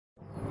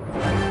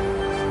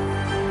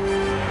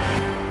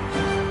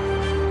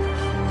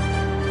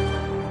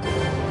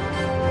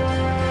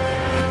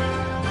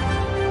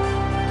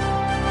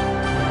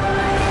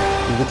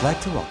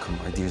like to welcome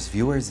our dearest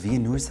viewers via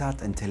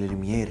Noorsat and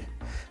Telelumiere,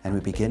 and we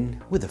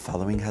begin with the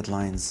following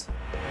headlines.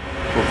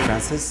 Pope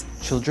Francis,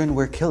 children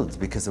were killed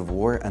because of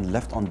war and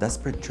left on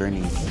desperate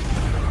journeys.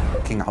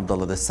 King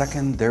Abdullah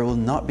II, there will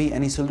not be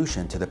any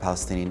solution to the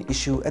Palestinian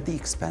issue at the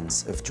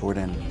expense of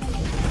Jordan.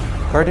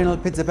 Cardinal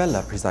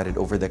Pizzabella presided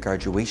over the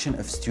graduation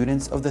of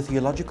students of the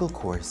theological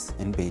course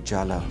in Beit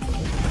Jala.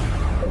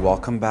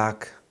 Welcome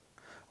back.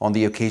 On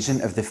the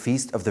occasion of the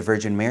Feast of the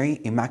Virgin Mary,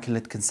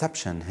 Immaculate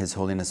Conception, His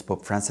Holiness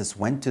Pope Francis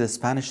went to the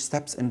Spanish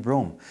Steps in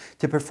Rome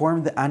to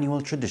perform the annual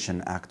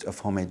tradition act of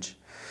homage.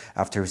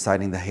 After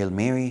reciting the Hail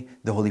Mary,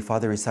 the Holy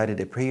Father recited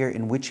a prayer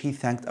in which he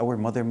thanked our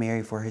Mother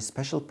Mary for her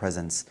special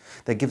presence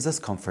that gives us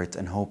comfort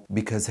and hope,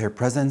 because her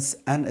presence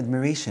and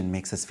admiration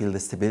makes us feel the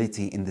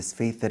stability in this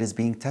faith that is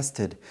being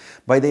tested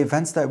by the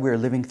events that we are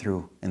living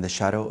through in the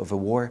shadow of a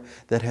war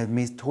that has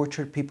made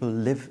tortured people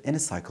live in a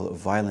cycle of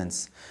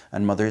violence,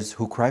 and mothers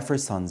who cry for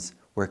sons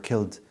were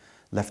killed,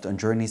 left on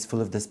journeys full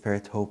of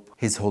desperate hope.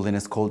 His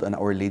Holiness called on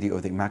Our Lady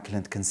of the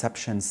Immaculate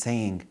Conception,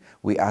 saying,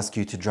 "We ask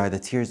you to dry the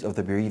tears of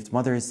the bereaved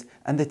mothers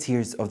and the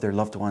tears of their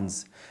loved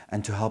ones,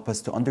 and to help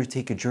us to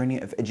undertake a journey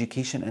of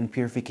education and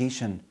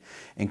purification."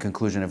 In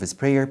conclusion of his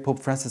prayer, Pope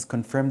Francis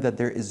confirmed that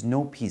there is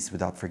no peace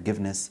without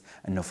forgiveness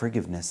and no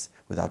forgiveness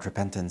without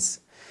repentance.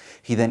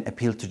 He then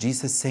appealed to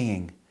Jesus,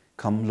 saying,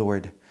 "Come,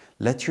 Lord,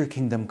 let your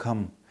kingdom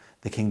come,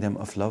 the kingdom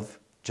of love,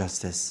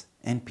 justice,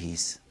 and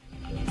peace."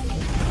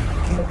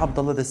 King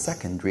Abdullah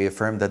II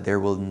reaffirmed that there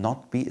will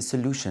not be a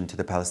solution to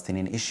the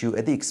Palestinian issue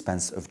at the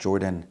expense of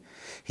Jordan.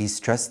 He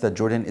stressed that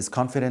Jordan is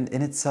confident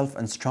in itself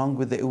and strong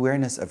with the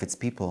awareness of its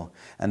people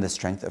and the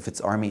strength of its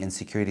army and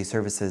security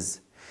services.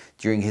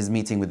 During his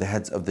meeting with the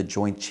heads of the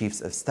Joint Chiefs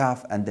of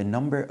Staff and a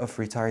number of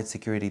retired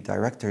security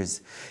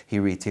directors, he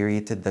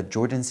reiterated that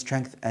Jordan's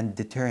strength and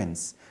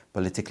deterrence,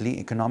 politically,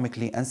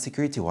 economically, and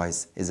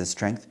security-wise, is a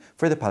strength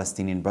for the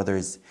Palestinian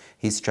brothers.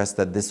 He stressed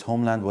that this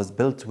homeland was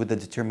built with the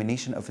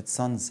determination of its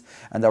sons,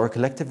 and our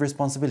collective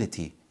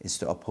responsibility is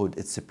to uphold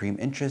its supreme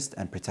interest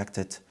and protect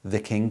it.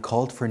 The king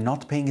called for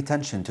not paying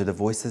attention to the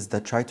voices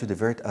that try to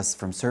divert us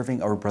from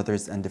serving our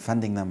brothers and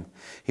defending them.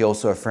 He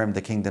also affirmed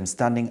the kingdom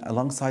standing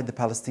alongside the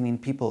Palestinian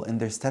people in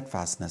their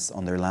steadfastness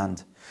on their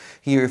land.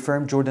 He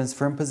reaffirmed Jordan's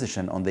firm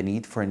position on the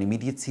need for an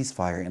immediate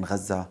ceasefire in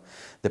Gaza,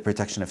 the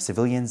protection of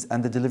civilians,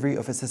 and the delivery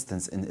of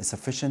assistance in a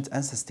sufficient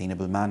and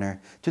sustainable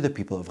manner to the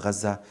people of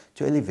Gaza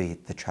to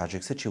alleviate the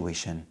tragic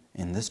situation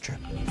in the Strip.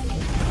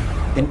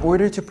 In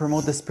order to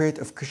promote the spirit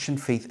of Christian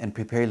faith and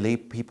prepare lay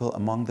people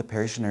among the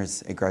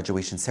parishioners, a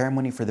graduation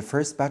ceremony for the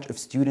first batch of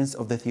students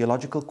of the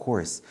theological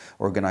course,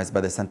 organized by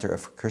the Center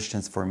of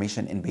Christians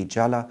Formation in Beit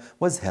Jala,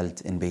 was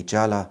held in Beit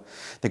Jala.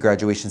 The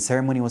graduation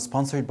ceremony was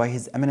sponsored by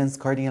His Eminence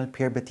Cardinal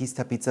Pier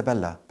Battista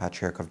Pizzabella,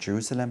 Patriarch of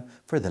Jerusalem,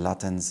 for the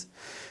Latins.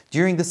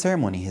 During the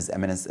ceremony, His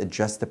Eminence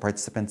addressed the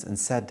participants and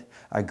said,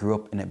 "I grew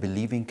up in a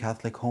believing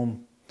Catholic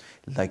home.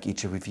 Like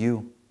each of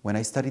you, when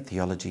I studied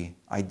theology,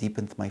 I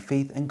deepened my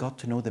faith and got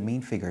to know the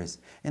main figures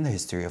in the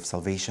history of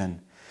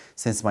salvation.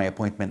 Since my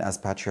appointment as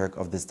Patriarch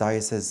of this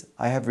diocese,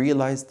 I have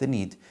realized the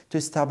need to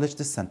establish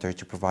this center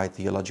to provide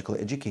theological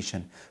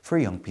education for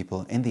young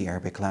people in the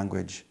Arabic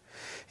language."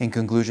 In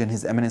conclusion,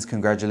 His Eminence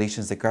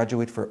congratulations the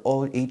graduate for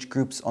all age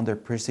groups on their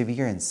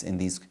perseverance in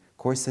these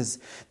courses,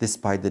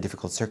 despite the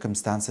difficult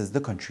circumstances the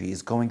country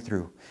is going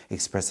through,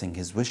 expressing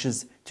his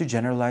wishes to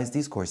generalize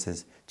these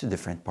courses to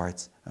different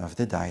parts of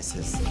the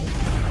diocese.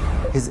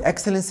 His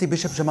Excellency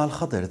Bishop Jamal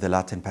Khadr, the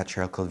Latin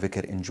Patriarchal Vicar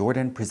in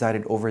Jordan,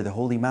 presided over the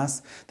Holy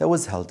Mass that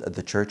was held at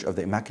the Church of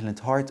the Immaculate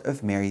Heart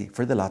of Mary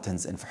for the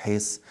Latins in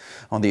Fahis,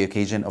 on the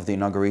occasion of the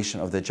inauguration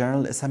of the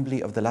General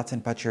Assembly of the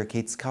Latin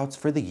Patriarchate Scouts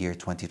for the year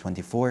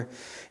 2024,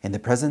 in the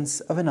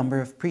presence of a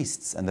number of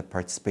priests and the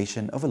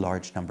participation of a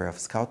large number of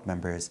Scout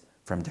members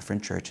from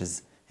different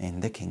churches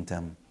in the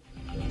kingdom.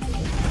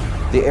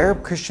 The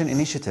Arab Christian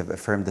Initiative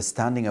affirmed the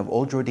standing of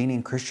all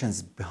Jordanian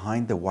Christians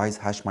behind the wise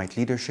Hashemite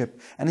leadership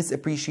and its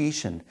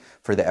appreciation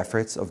for the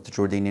efforts of the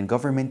Jordanian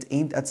government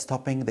aimed at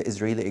stopping the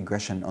Israeli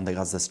aggression on the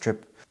Gaza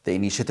Strip. The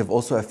initiative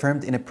also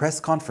affirmed in a press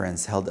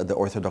conference held at the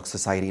Orthodox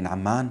Society in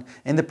Amman,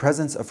 in the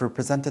presence of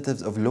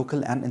representatives of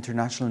local and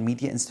international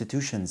media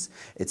institutions,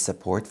 its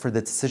support for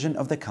the decision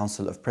of the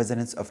Council of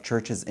Presidents of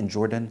Churches in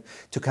Jordan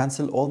to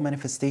cancel all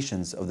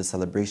manifestations of the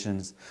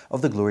celebrations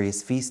of the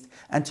glorious feast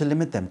and to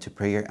limit them to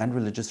prayer and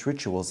religious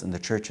rituals in the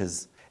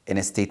churches. In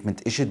a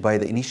statement issued by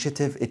the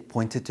initiative, it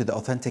pointed to the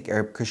authentic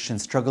Arab Christian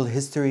struggle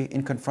history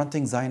in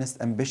confronting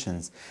Zionist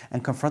ambitions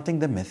and confronting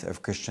the myth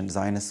of Christian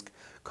Zionists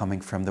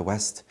coming from the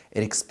West.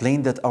 It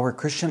explained that our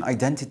Christian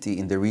identity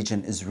in the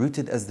region is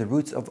rooted as the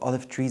roots of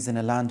olive trees in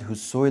a land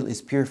whose soil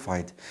is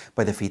purified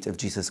by the feet of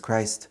Jesus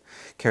Christ,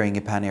 carrying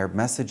a pan-Arab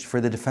message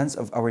for the defense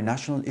of our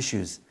national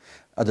issues,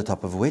 at the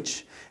top of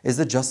which is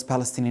the just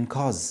Palestinian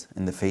cause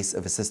in the face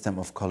of a system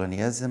of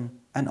colonialism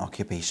and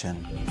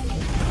occupation.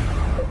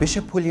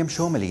 Bishop William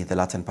Shomali, the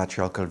Latin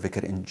Patriarchal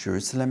Vicar in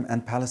Jerusalem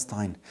and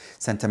Palestine,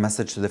 sent a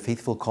message to the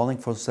faithful calling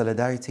for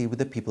solidarity with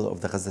the people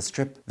of the Gaza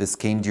Strip. This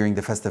came during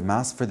the festive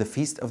Mass for the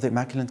Feast of the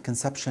Immaculate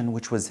Conception,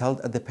 which was held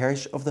at the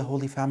Parish of the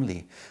Holy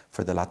Family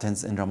for the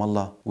Latins in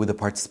Ramallah, with the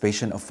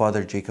participation of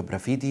Father Jacob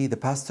Rafidi, the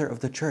pastor of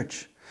the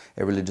church.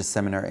 A religious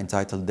seminar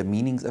entitled The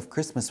Meanings of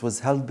Christmas was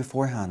held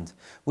beforehand,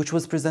 which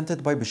was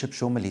presented by Bishop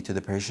Shomali to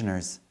the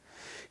parishioners.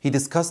 He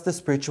discussed the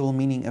spiritual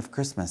meaning of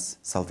Christmas,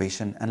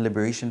 salvation and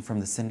liberation from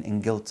the sin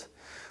and guilt,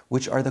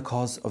 which are the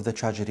cause of the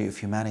tragedy of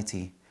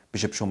humanity.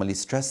 Bishop Shomali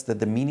stressed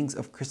that the meanings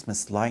of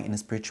Christmas lie in a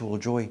spiritual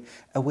joy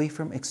away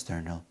from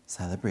external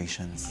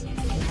celebrations.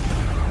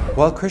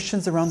 While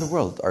Christians around the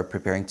world are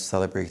preparing to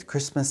celebrate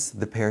Christmas,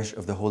 the Parish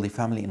of the Holy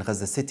Family in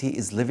Gaza City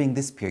is living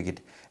this period,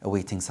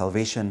 awaiting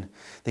salvation.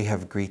 They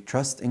have great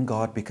trust in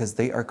God because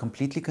they are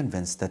completely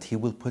convinced that He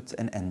will put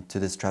an end to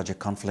this tragic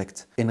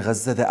conflict. In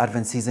Gaza, the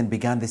Advent season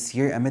began this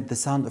year amid the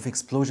sound of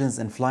explosions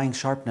and flying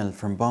shrapnel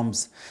from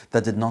bombs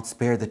that did not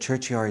spare the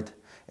churchyard.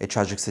 A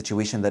tragic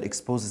situation that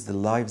exposes the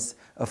lives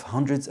of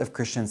hundreds of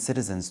Christian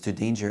citizens to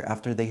danger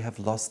after they have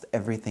lost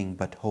everything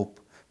but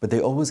hope. But they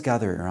always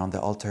gather around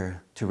the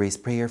altar to raise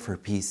prayer for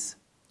peace.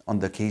 On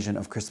the occasion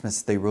of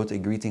Christmas, they wrote a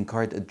greeting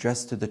card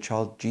addressed to the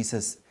child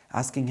Jesus,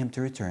 asking him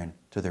to return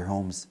to their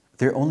homes.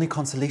 Their only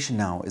consolation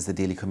now is the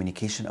daily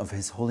communication of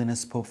His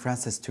Holiness Pope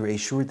Francis to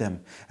reassure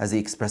them as he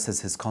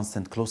expresses his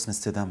constant closeness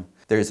to them.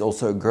 There is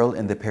also a girl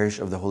in the Parish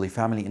of the Holy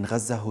Family in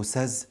Gaza who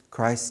says,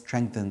 "Christ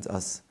strengthened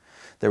us."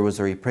 The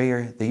Rosary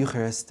prayer, the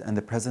Eucharist, and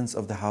the presence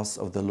of the house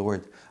of the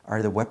Lord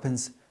are the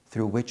weapons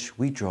through which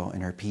we draw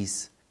inner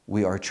peace.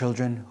 We are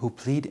children who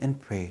plead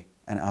and pray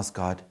and ask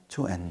God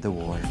to end the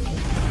war.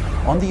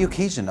 On the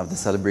occasion of the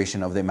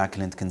celebration of the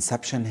Immaculate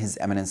Conception, His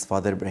Eminence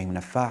Father Ibrahim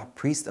Nafah,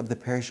 priest of the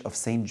parish of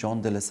Saint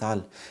John de la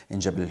Salle in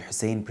Jebel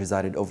al-Hussein,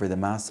 presided over the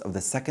Mass of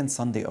the second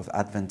Sunday of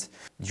Advent.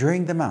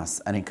 During the Mass,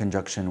 and in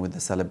conjunction with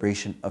the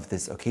celebration of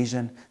this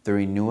occasion, the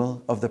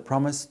renewal of the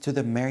promise to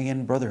the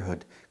Marian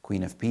Brotherhood,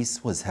 Queen of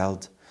Peace, was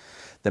held.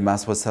 The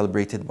Mass was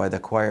celebrated by the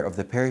choir of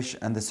the parish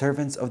and the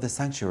servants of the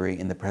sanctuary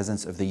in the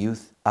presence of the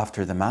youth.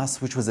 After the Mass,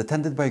 which was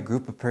attended by a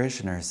group of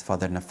parishioners,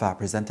 Father Nafah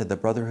presented the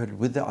Brotherhood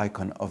with the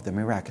icon of the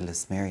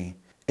miraculous Mary.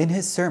 In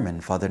his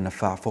sermon, Father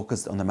Nafah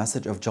focused on the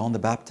message of John the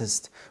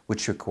Baptist,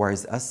 which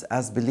requires us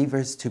as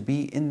believers to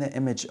be in the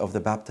image of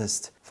the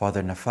Baptist.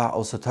 Father Nafah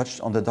also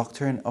touched on the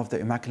doctrine of the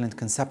Immaculate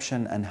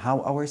Conception and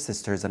how our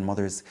sisters and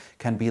mothers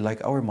can be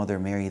like our Mother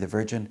Mary the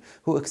Virgin,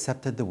 who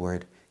accepted the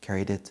Word,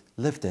 carried it,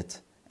 lived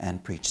it,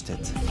 and preached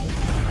it.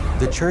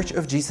 The Church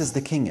of Jesus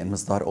the King in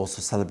Masdar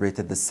also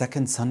celebrated the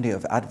second Sunday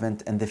of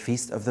Advent and the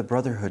Feast of the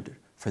Brotherhood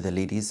for the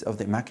Ladies of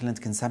the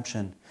Immaculate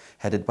Conception,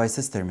 headed by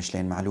Sister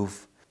Micheline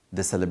Malouf.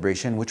 The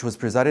celebration, which was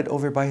presided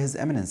over by His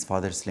Eminence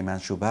Father Suleiman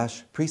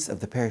Shubash, priest of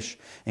the parish,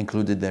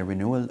 included the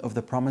renewal of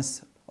the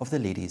promise of the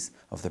Ladies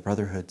of the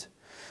Brotherhood.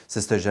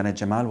 Sister Janet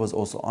Jamal was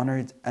also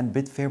honored and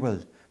bid farewell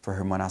for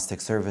her monastic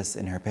service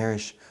in her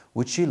parish,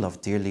 which she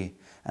loved dearly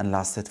and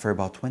lasted for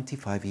about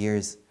 25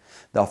 years.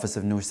 The Office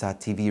of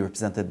Noorsat TV,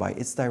 represented by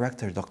its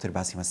director, Dr.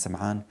 Basim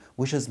Al-Sam'an,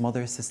 wishes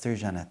Mother Sister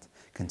Janet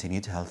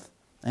continued health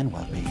and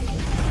well-being.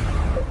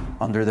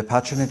 Under the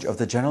patronage of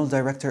the General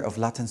Director of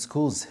Latin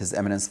Schools, His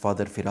Eminence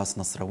Father Firas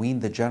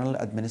Nasraween, the General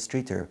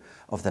Administrator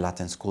of the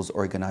Latin Schools,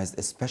 organized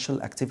a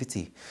special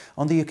activity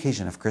on the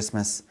occasion of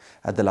Christmas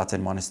at the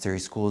Latin Monastery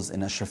Schools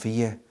in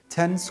Ashrafiyeh.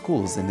 10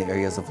 schools in the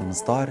areas of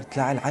Al-Masdar,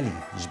 Tla Al-Ali,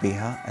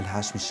 Jbeha,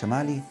 Al-Hashmi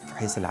Al-Shamali,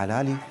 Fuhais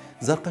Al-Alali,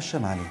 Zarqa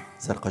Al-Shamali,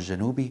 Zarqa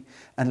Al-Janubi,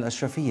 and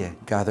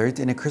Al-Ashrafiyeh gathered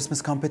in a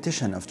Christmas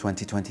competition of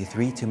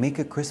 2023 to make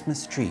a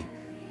Christmas tree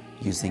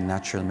using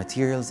natural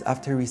materials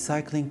after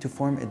recycling to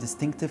form a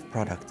distinctive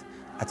product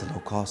at a low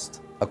cost.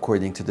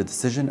 According to the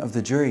decision of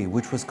the jury,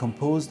 which was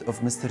composed of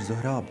Mr.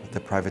 Zuhrab, the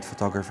private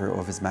photographer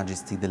of His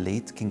Majesty the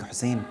late King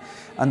Hussein,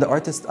 and the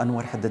artist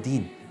Anwar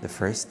Haddadin, the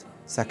first,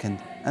 second,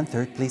 and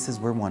third places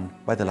were won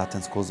by the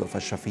Latin Schools of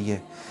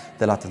Ashrafiyeh,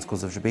 the Latin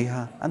Schools of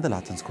Jbeha, and the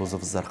Latin Schools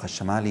of Zarqa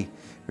Al-Shamali,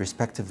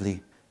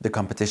 respectively. The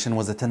competition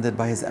was attended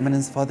by His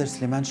Eminence Father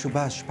Suleiman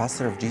Shubash,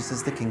 pastor of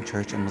Jesus the King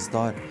Church in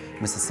Masdar,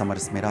 Mrs. Samar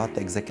Smirat,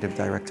 the Executive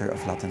Director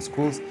of Latin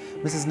Schools,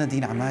 Mrs.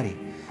 Nadine Amari,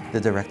 the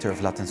Director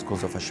of Latin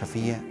Schools of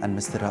Ashrafiyeh, and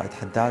Mr. Ra'id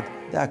Haddad,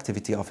 the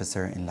Activity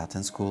Officer in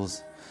Latin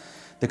Schools.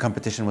 The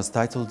competition was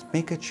titled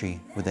Make a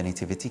Tree with a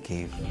Nativity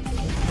Cave.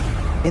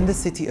 In the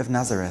city of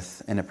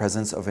Nazareth, in the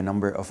presence of a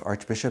number of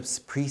archbishops,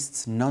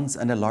 priests, nuns,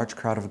 and a large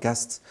crowd of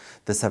guests,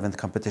 the 7th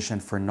competition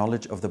for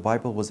knowledge of the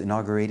Bible was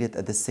inaugurated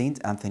at the St.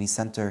 Anthony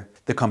Center.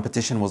 The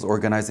competition was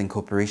organized in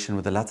cooperation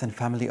with the Latin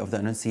Family of the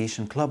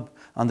Annunciation Club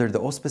under the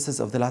auspices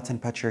of the Latin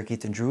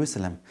Patriarchate in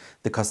Jerusalem,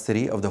 the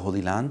Custody of the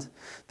Holy Land,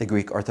 the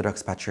Greek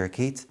Orthodox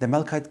Patriarchate, the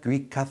Melkite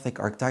Greek Catholic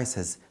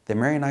Archdiocese, the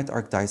Maronite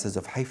Archdiocese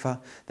of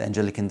Haifa, the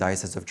Anglican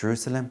Diocese of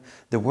Jerusalem,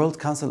 the World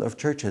Council of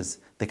Churches,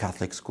 the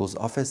Catholic Schools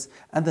Office,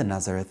 and the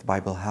Nazareth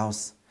Bible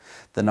House.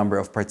 The number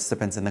of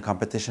participants in the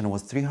competition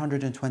was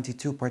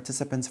 322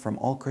 participants from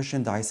all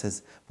Christian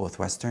dioceses, both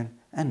Western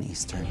and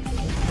Eastern.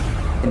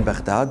 In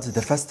Baghdad,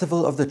 the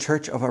festival of the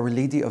Church of Our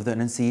Lady of the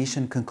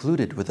Annunciation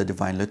concluded with a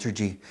divine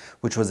liturgy,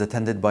 which was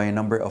attended by a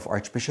number of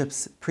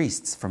archbishops,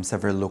 priests from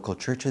several local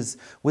churches,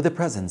 with the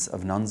presence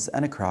of nuns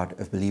and a crowd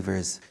of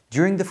believers.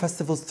 During the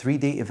festival's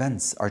 3-day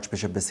events,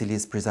 Archbishop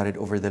Basilius presided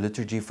over the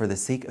liturgy for the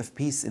sake of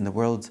peace in the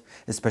world,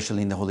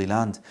 especially in the Holy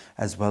Land,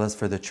 as well as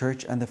for the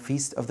Church and the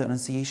Feast of the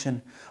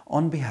Annunciation,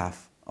 on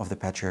behalf of the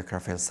Patriarch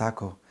Rafael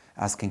Sacco,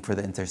 asking for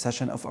the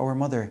intercession of our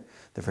Mother,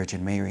 the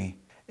Virgin Mary.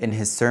 In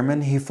his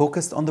sermon, he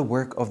focused on the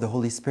work of the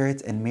Holy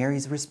Spirit and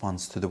Mary's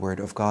response to the Word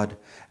of God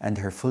and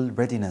her full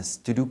readiness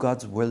to do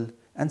God's will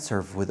and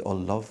serve with all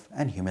love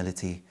and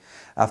humility.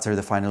 After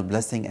the final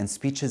blessing and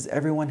speeches,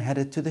 everyone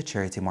headed to the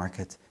charity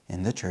market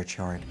in the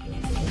churchyard.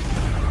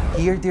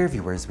 Here, dear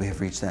viewers, we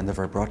have reached the end of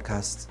our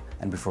broadcast,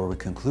 and before we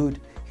conclude,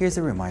 here's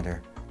a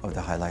reminder of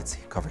the highlights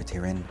covered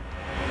herein.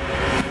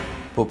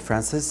 Pope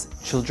Francis: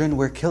 children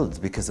were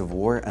killed because of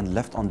war and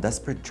left on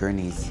desperate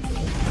journeys.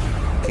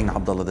 King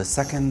Abdullah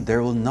II: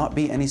 there will not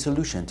be any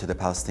solution to the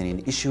Palestinian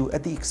issue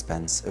at the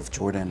expense of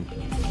Jordan.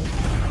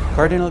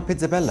 Cardinal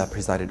Pizzabella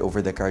presided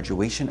over the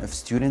graduation of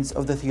students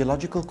of the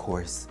theological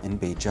course in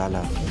Beit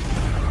Jala.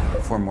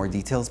 For more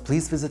details,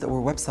 please visit our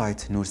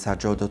website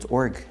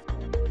noorsatjo.org.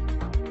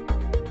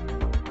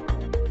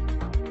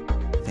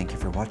 Thank you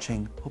for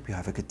watching. Hope you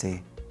have a good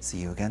day. See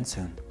you again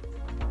soon.